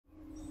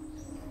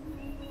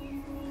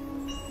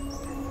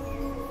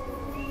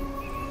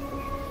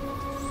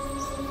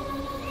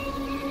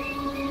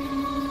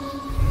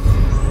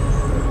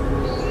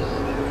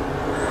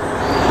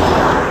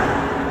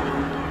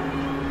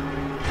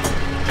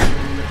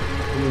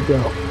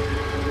go.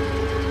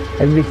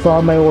 Everybody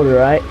follow my order,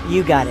 right?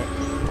 You got it.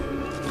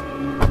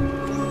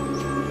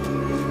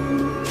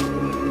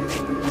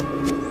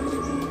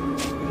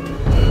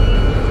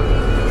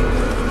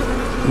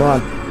 Come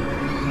on.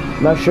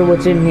 I'm not sure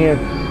what's in here.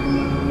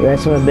 The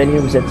last time I've been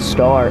here was at the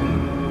start.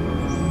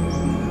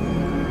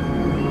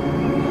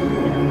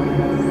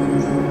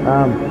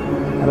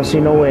 I don't see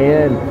no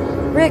way in.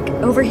 Rick,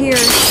 over here.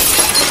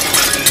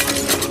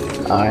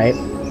 Alright.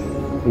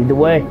 Lead the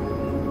way.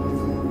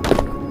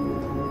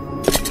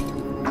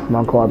 Come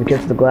on, Claw, be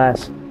careful of the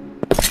glass.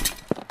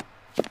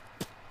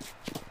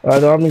 Alright,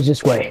 the army's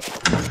this way.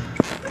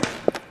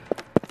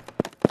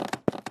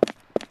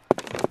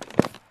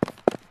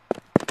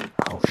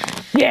 Oh,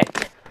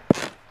 shit!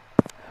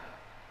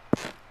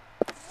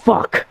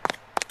 Fuck!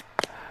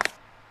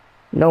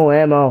 No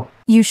ammo.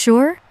 You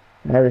sure?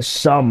 There's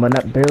some, but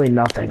not barely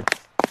nothing.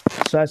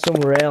 So that's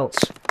somewhere else.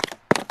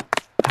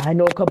 I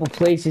know a couple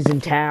places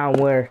in town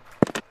where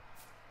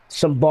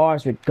some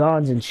bars with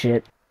guns and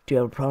shit. Do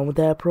you have a problem with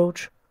that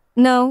approach?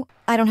 No,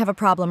 I don't have a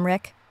problem,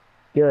 Rick.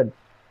 Good.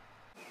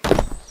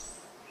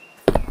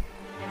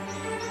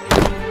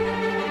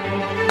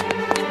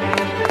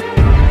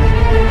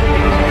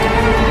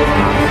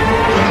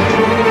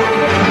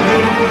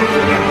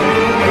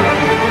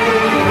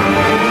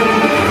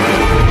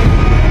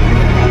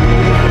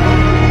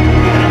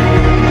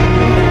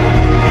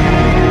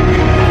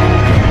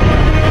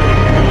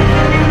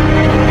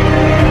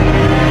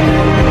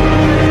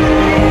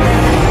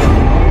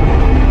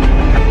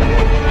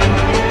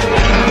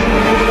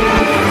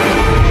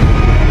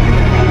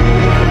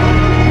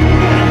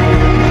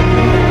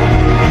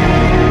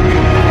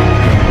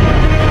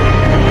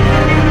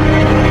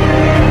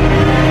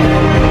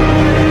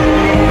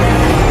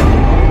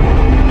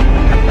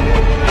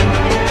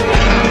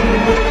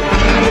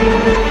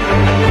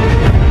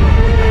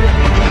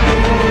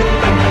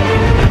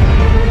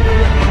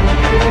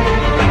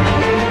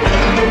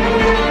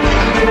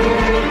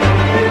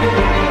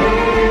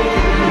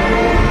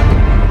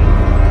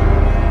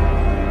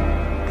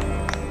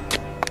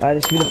 Alright,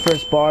 this should be the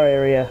first bar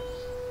area.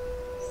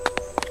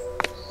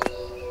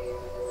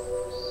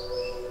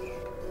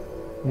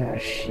 Ah,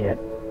 shit.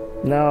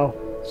 No,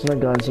 there's no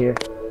guns here.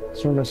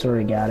 Someone else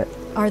already got it.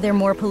 Are there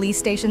more police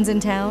stations in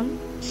town?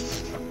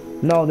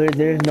 No,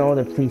 there's no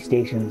other police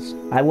stations.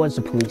 I was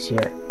the police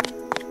here.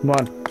 Come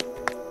on.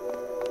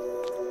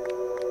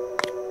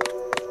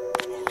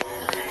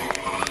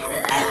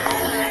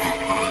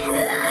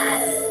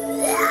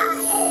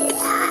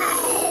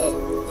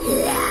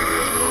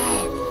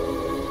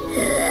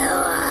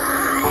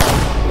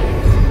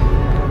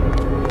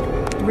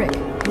 Rick,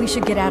 we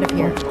should get out of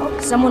here.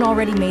 Someone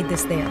already made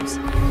this theirs.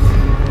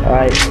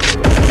 Alright.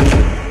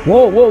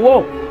 Whoa, whoa,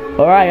 whoa!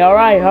 Alright,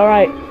 alright,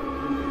 alright.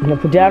 I'm gonna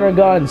put down our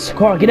guns.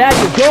 Come on, get out of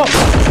here, go!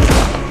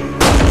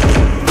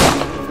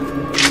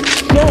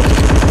 Go!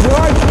 Where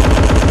are you?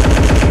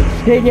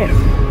 Stay here.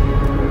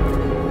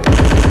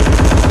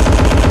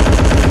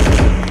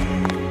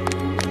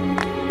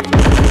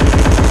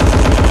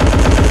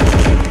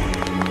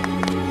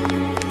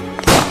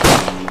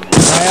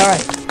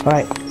 Alright,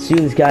 alright. See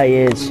who this guy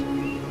is.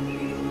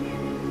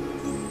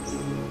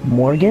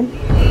 Morgan?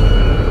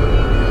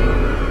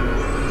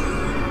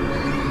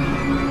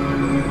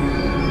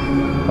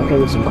 Okay,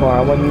 listen,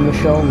 Carl, I want you to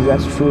show him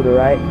that's food,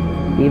 alright?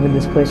 Even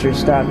this place is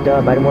stocked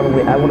up. I want to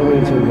wait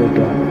until we wake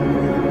up.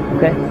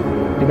 Okay?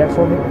 Do that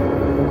for me?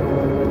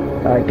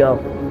 Alright, go.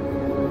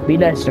 Be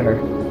nice to her.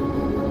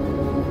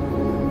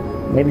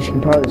 Maybe she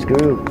can part of this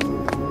group.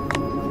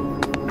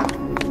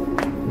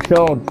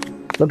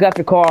 Michonne, look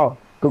after Carl.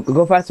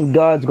 Go find some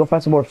guns, go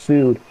find some more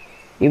food.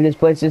 Even this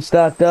place is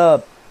stocked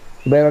up.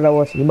 You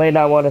might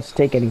not want us to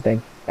take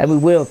anything. And we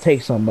will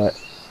take some, but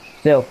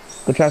still,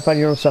 go try and find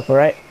your own stuff,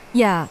 alright?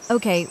 Yeah,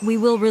 okay, we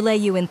will relay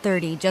you in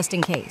 30, just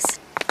in case.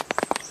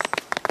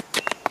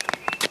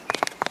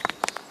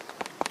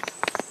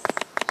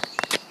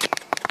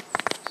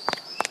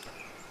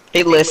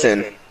 Hey,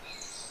 listen.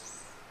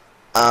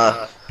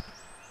 I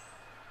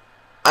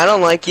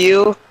don't like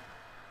you,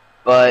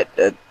 but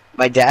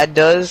my dad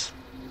does.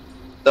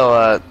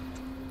 So,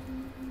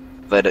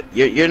 but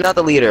you're not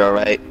the leader,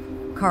 alright?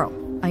 Carl,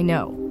 I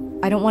know.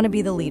 I don't want to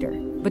be the leader,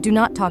 but do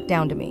not talk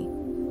down to me.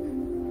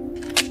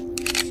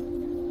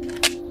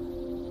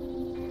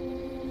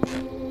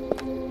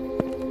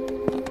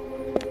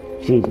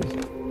 Jesus.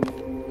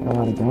 A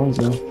lot of guns,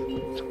 though.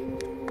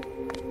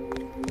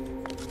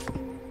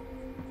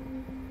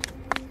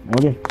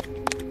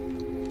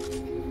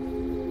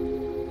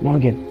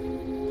 Morgan.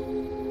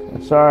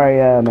 I'm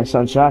sorry, my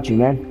son shot you,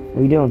 man.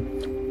 What are you doing?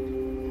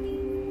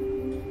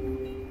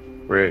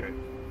 Rick.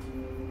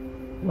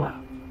 Wow.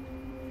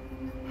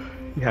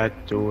 You had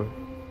to do it.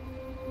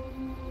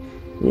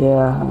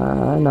 Yeah,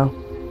 I know.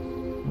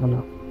 I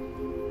know.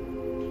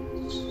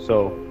 So,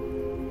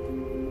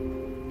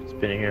 it's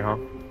been in here, huh?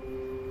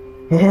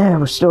 Yeah,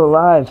 we're still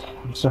alive.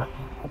 I'm sorry.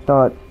 I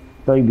thought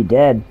you'd be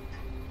dead.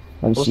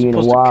 I haven't seen you in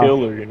a supposed while. to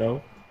kill her, you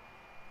know?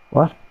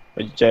 What?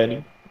 Like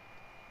Jenny.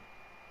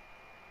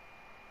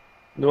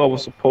 No, I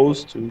was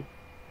supposed to.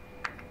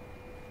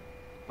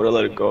 But I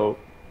let it go.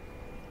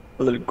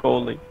 I let it go,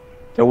 like,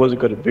 there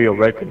wasn't gonna be a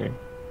reckoning.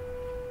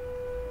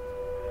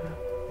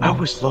 I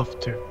always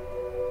loved her.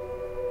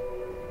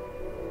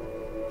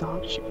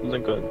 Thought she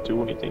wasn't gonna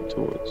do anything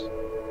to us.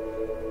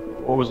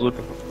 Always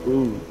looking for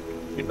food,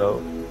 you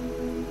know.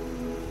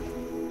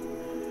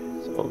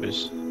 So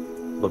always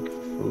looking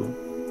for food.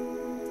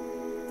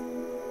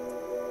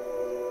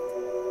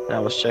 And I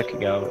was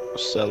checking out a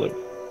cellar.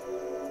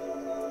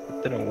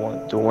 I didn't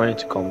want Dwayne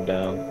to come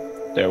down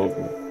there with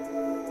me.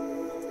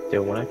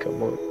 Then when I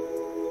come up,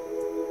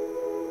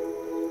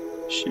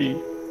 she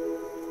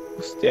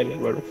was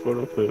standing right in front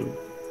of him.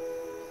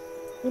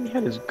 And he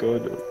had his gun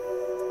up.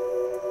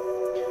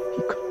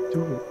 He couldn't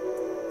do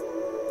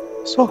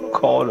it. So I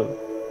called him.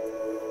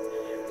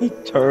 He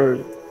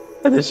turned.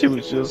 And then she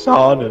was just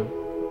on him.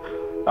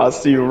 I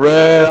see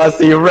red, I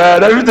see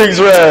red, everything's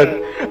red.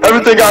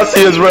 Everything I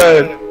see is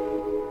red.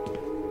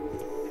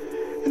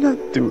 And I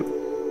threw it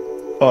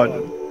on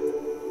him.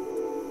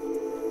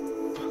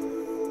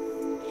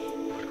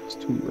 But it was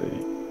too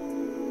late.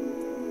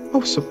 I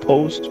was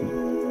supposed to. I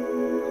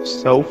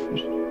was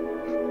selfish. I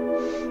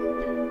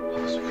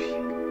was weak.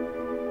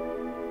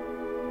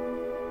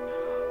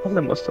 I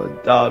let my son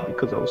die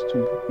because I was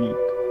too weak.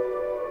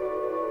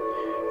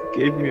 He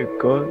gave me a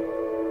gun.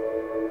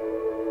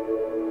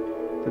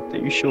 The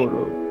day you showed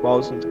up while I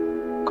was in the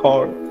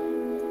car,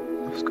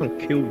 I was gonna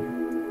kill you.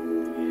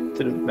 It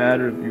didn't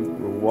matter if you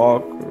were a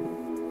walker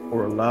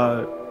or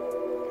alive.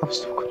 I was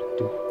still gonna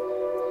do it.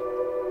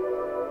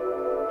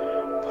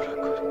 But I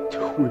couldn't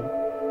do it.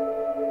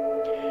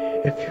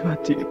 If you had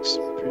the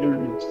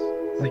experience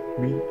like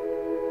me,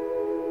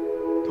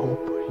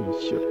 nobody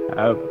should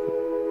have it.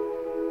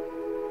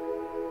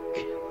 You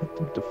can't let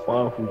them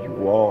define who you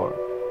are.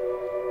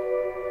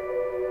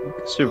 You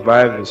can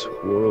survive this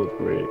world,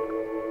 Rick.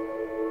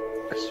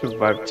 We can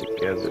survive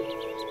together.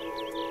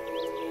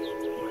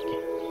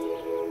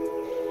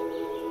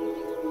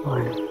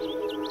 Are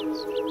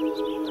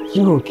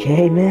you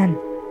okay, man?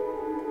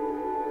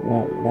 No.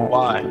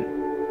 Why?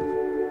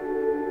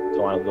 Do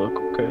I look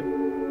okay?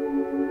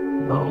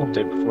 No. The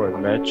day before I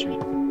met you,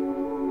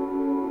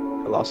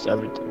 I lost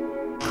everything.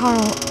 Carl,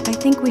 I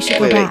think we should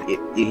go Wait, back.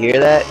 you hear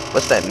that?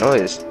 What's that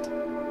noise?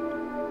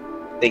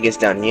 I think it's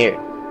down here.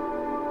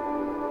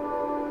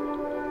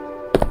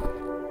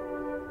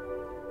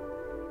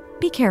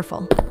 Be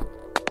careful.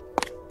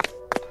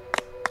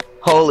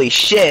 Holy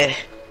shit!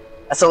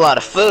 That's a lot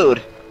of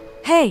food.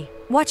 Hey,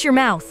 watch your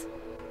mouth.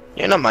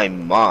 You're not my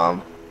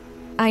mom.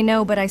 I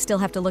know, but I still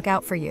have to look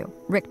out for you.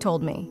 Rick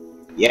told me.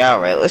 Yeah,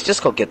 alright, let's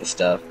just go get the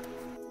stuff.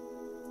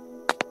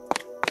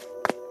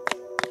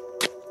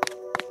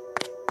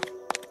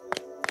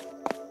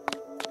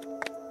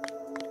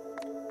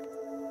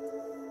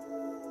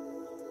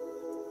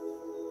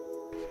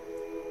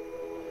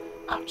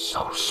 I'm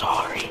so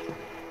sorry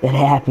that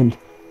happened.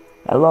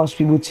 I lost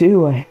people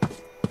too. I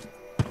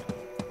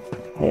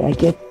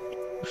get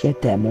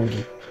that,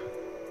 Morgan.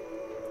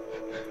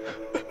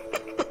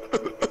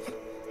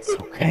 It's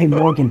okay,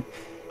 Morgan.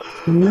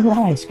 Come here,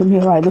 eyes. Come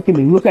here, eyes. Look at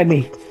me. Look at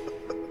me.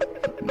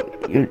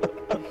 You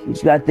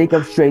just gotta think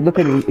up straight. Look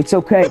at me. It's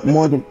okay,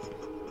 Morgan.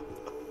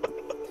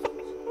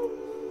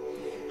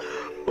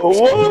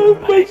 Oh,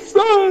 my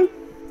son!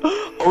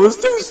 I was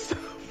too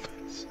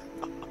selfish.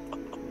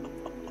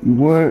 You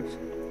weren't.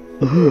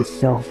 You were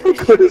selfish.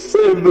 I could have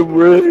saved the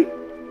Rick.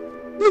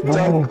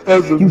 No,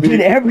 you did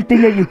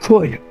everything that you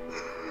could.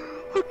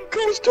 I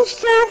was too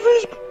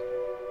selfish.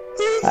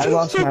 I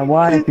lost my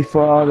wife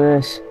before all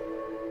this.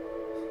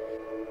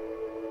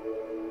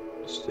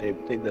 The same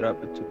thing that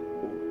happened to the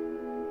boy.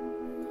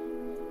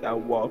 That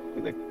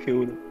walker that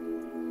killed him.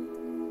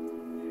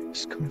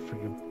 It's coming for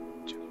you.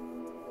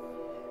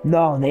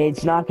 No,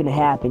 it's not gonna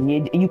happen.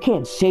 You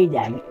can't say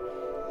that.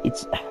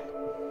 It's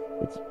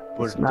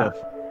not.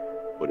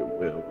 But it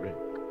will, Rick.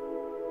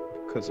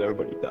 Because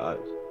everybody dies.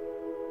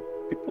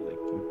 People like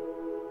you.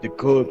 The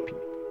good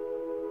people.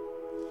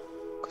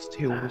 Because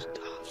they always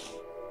die.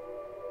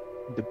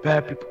 The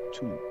bad people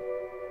too.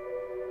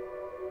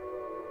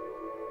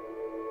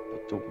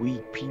 But the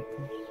weak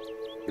people,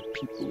 the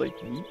people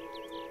like me,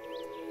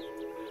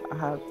 I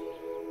have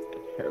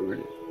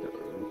inherited the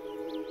earth.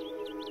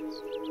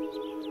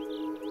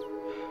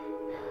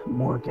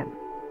 Morgan.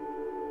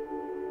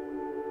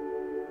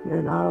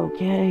 You're not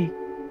okay,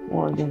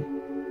 Morgan.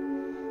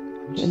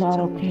 You're not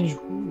okay.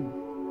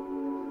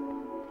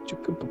 But you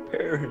can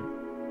prepare him.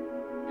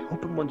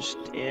 Help him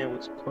understand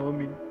what's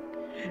coming.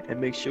 And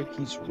make sure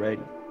he's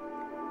ready.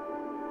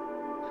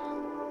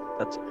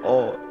 That's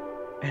all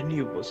any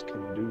of us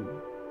can do.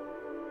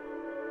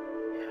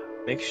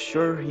 Make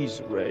sure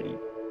he's ready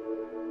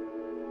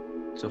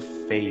to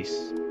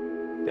face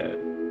that.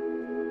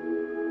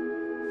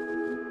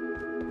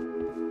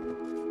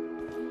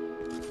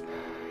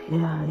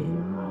 Yeah,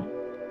 you're right.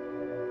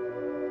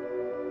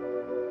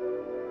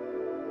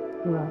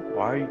 You're right.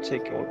 Why are you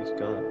taking all these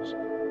guns?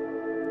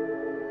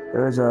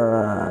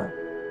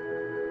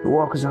 The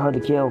walkers are hard to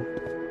kill.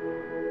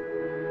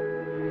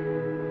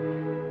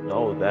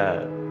 Know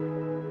that.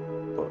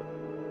 But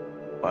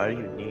why Why do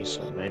you need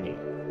so many?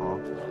 Huh?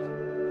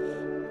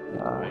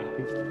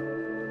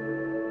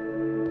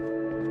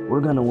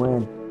 We're gonna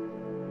win.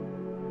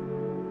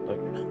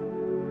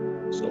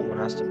 Look, someone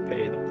has to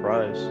pay the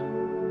price.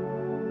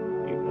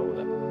 You know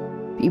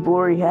that. People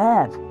already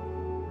have.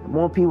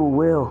 More people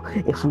will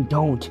if we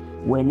don't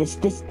win. This,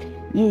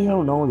 you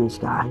don't know this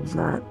guy. He's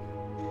not.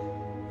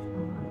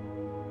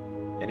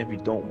 And if we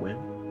don't win,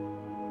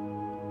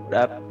 what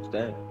happens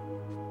then?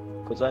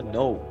 Because I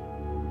know.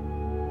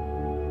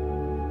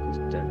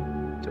 Because then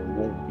there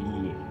won't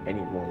be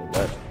anyone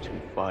left to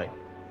fight.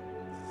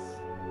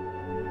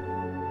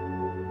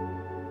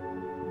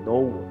 No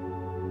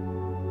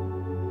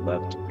one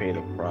left to pay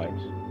the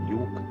price. You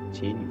will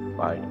continue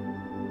fighting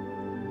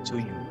until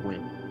you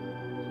win.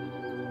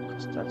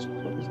 Because that's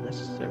what is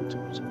necessary to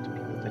protect the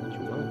people that you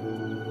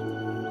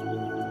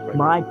love. Right?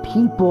 My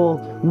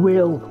people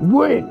will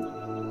win.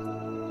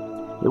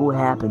 It will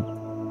happen.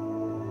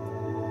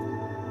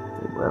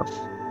 It will.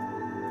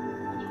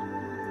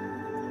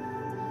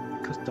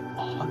 Because the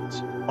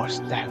odds are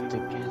stacked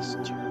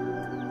against you.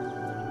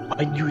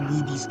 Why do you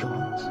need these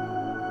guns?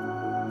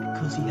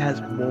 Because he has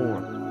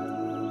more,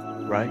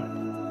 right?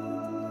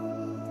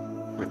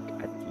 Rick,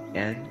 at the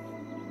end,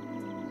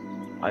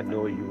 I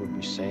know you would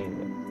be saying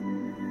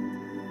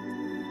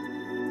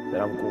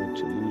that I'm going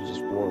to lose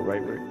this war,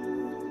 right, Rick?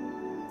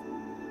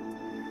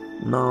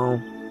 No,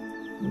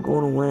 I'm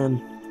going to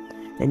win.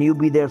 And you'll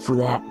be there for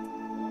that.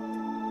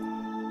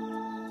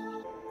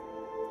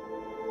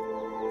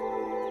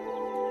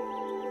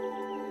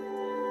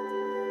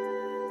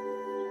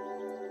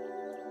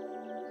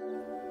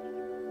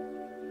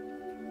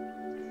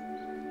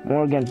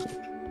 Morgan,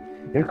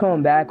 you're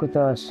coming back with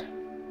us.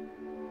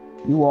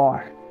 You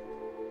are.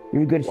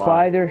 You're a good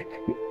fighter.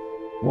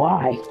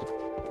 Why?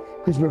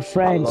 Because we're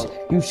friends.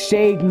 You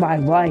saved my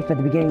life at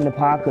the beginning of the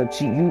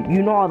apocalypse.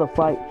 You know how to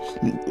fight.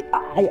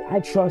 I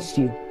trust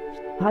you.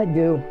 I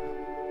do.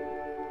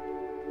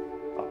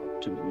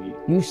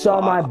 You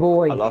saw my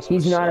boy.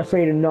 He's not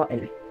afraid of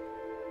nothing.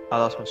 I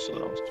lost my son.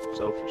 I was too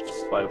selfish to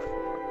fight for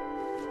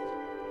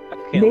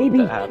it.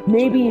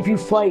 Maybe if you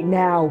fight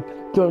now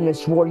during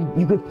this war,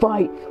 you could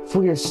fight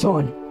for your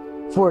son,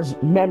 for his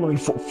memory,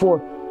 for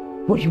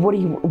what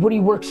he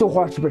worked so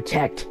hard to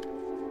protect.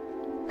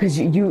 Because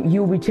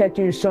you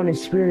protected your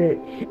son's spirit,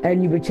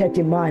 and you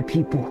protected my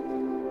people.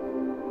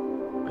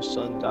 My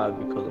son died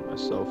because of my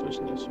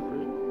selfishness,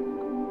 Rick.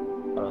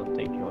 I don't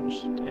think you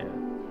understand.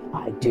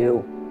 I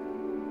do.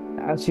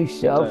 I was too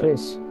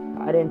selfish.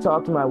 I didn't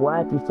talk to my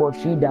wife before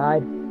she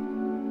died.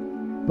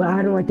 But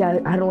I don't like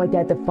that. I don't like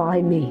that to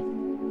define me,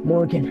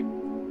 Morgan.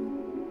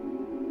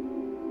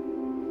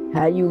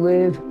 How you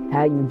live,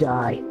 how you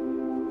die.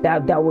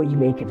 That what you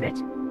make of it.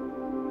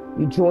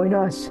 You join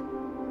us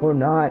or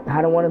not.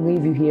 I don't want to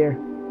leave you here.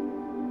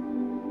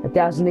 A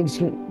thousand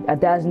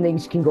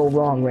things can go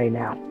wrong right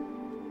now.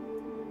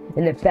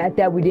 And the fact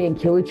that we didn't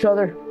kill each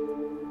other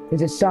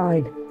is a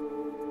sign.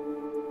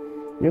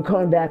 You're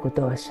coming back with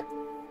us.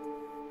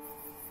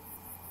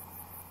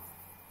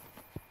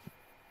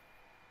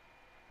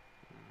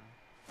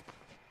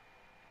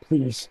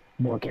 Please,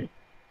 Morgan.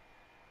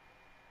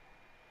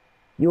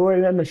 You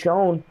already met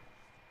Michonne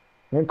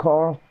and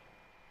Carl.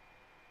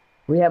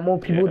 We have more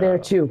people there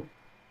too.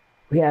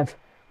 We have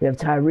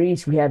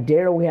Tyreese, we have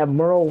Daryl, we have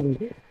Merle.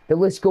 The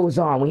list goes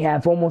on. We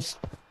have almost.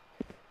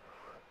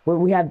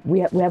 We have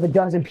a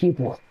dozen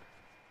people.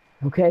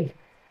 Okay,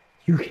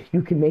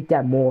 you can make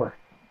that more,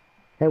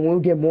 and when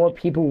we get more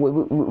people, we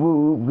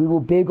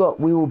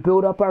will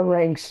build up our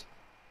ranks.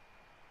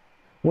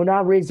 We're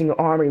not raising an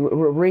army.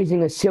 We're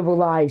raising a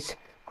civilized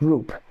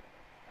group.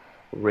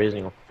 We're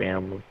raising a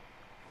family.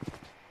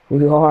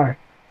 We are.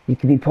 You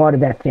can be part of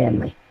that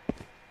family.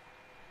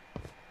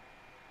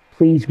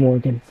 Please,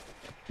 Morgan,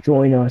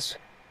 join us.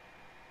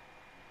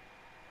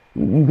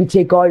 You can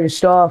take all your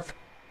stuff.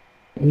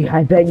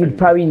 I bet you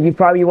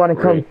probably want to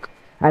come.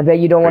 I bet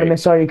you don't want to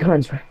miss all your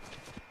guns.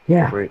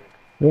 Yeah. Great.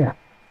 Yeah.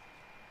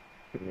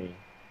 I mean,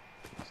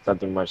 there's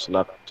nothing much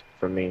left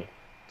for me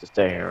to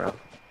stay here around.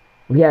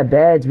 We have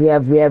beds. We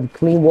have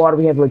clean water.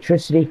 We have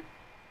electricity.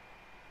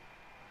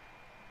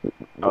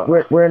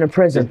 We're in a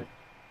prison.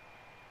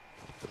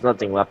 There's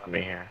nothing left for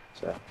me here,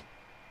 so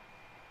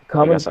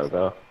I guess I'll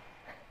go.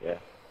 Yeah.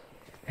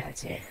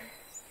 That's it.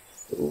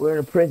 We're in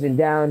a prison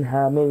down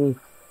maybe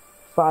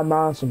 5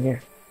 miles from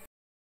here.